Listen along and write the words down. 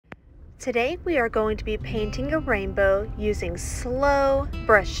Today we are going to be painting a rainbow using slow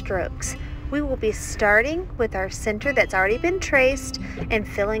brush strokes. We will be starting with our center that's already been traced and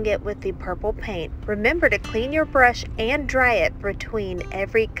filling it with the purple paint. Remember to clean your brush and dry it between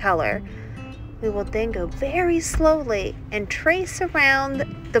every color. We will then go very slowly and trace around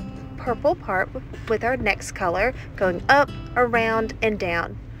the purple part with our next color, going up, around, and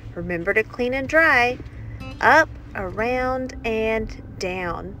down. Remember to clean and dry. Up, around, and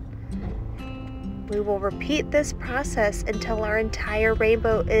down. We will repeat this process until our entire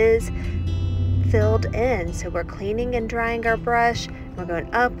rainbow is filled in. So we're cleaning and drying our brush. We're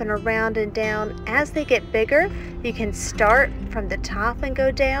going up and around and down. As they get bigger, you can start from the top and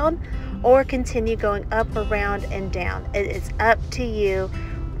go down, or continue going up, around, and down. It is up to you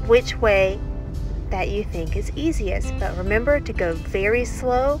which way that you think is easiest. But remember to go very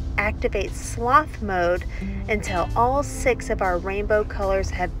slow, activate sloth mode until all 6 of our rainbow colors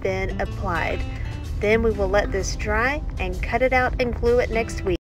have been applied. Then we will let this dry and cut it out and glue it next week.